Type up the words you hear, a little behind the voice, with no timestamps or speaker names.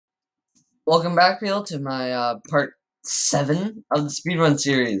Welcome back, people, to my part 7 of the Speedrun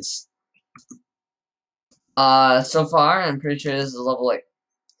series. So far, I'm pretty sure this is level like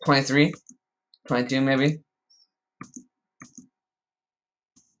 23, 22 maybe.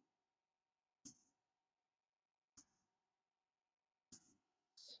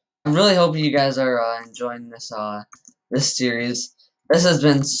 I'm really hoping you guys are enjoying this series. This has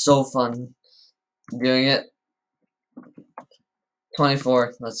been so fun doing it.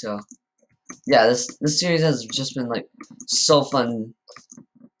 24, let's go. Yeah, this series has just been like so fun,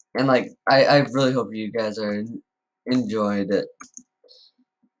 and like I really hope you guys are enjoyed it.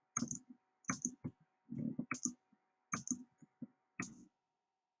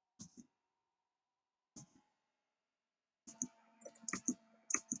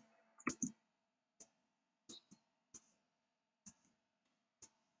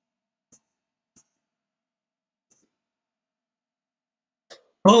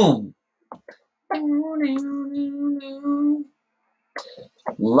 Boom!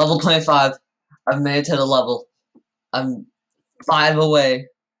 Level 25. I've made it to the level. I'm 5 away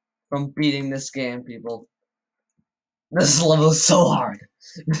from beating this game, people. This level is so hard.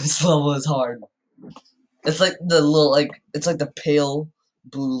 This level is hard. It's like the little, it's like the pale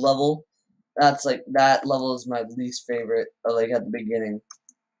blue level. That's like, that level is my least favorite, like at the beginning.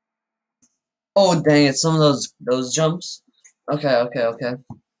 Oh, dang it, some of those jumps. Okay, okay, okay.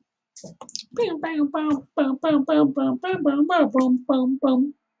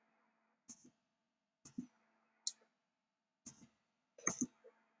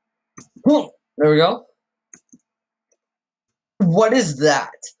 Boom! There we go. What is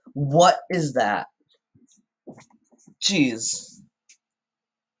that? What is that? Jeez.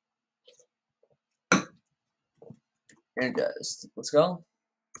 Here, guys. Let's go.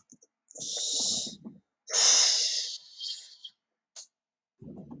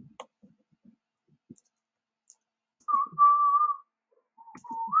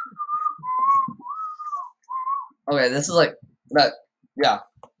 Okay, this is like that. Yeah,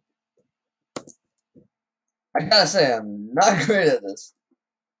 I gotta say, I'm not great at this.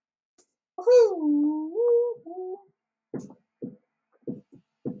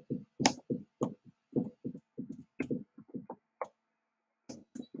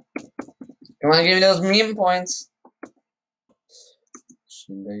 Come on, give me those meme points.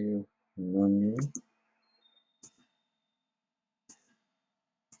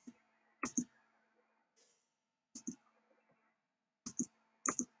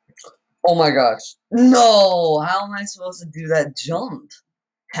 Oh my gosh. No! How am I supposed to do that jump?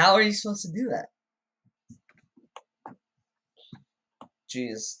 How are you supposed to do that?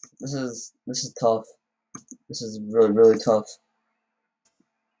 Jeez. This is tough. This is really, really tough.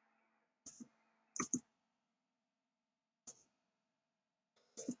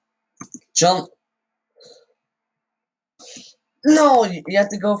 Jump. No, you have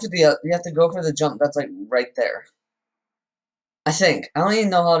to go for the jump that's like right there. I think. I don't even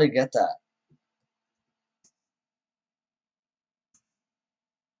know how to get that.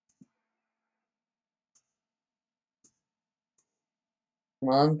 Come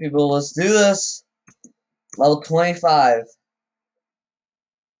on, people, let's do this. Level 25.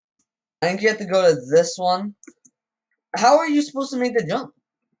 I think you have to go to this one. How are you supposed to make the jump?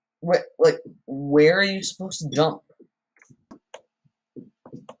 Where are you supposed to jump?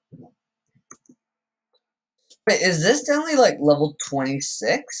 Wait, is this definitely like level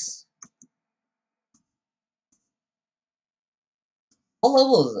 26? What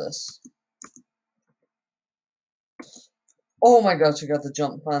level is this? Oh my gosh, I got the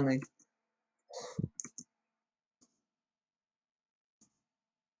jump finally.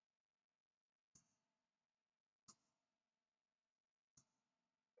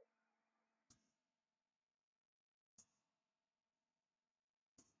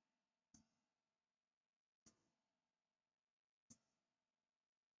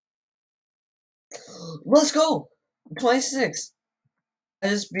 Let's go! 26. I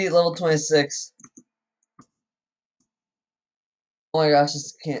just beat level 26. Oh my gosh,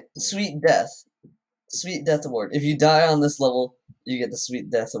 this can't. Sweet death. Sweet death award. If you die on this level, you get the sweet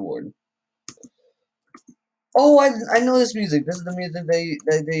death award. Oh, I know this music. This is the music they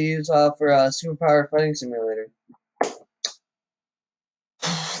use for Superpower Fighting Simulator.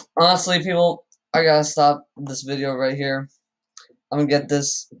 Honestly, people, I gotta stop this video right here. I'm gonna get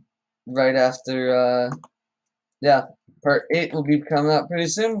this right after, yeah, part 8 will be coming out pretty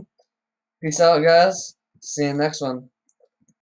soon. Peace out, guys. See you next one.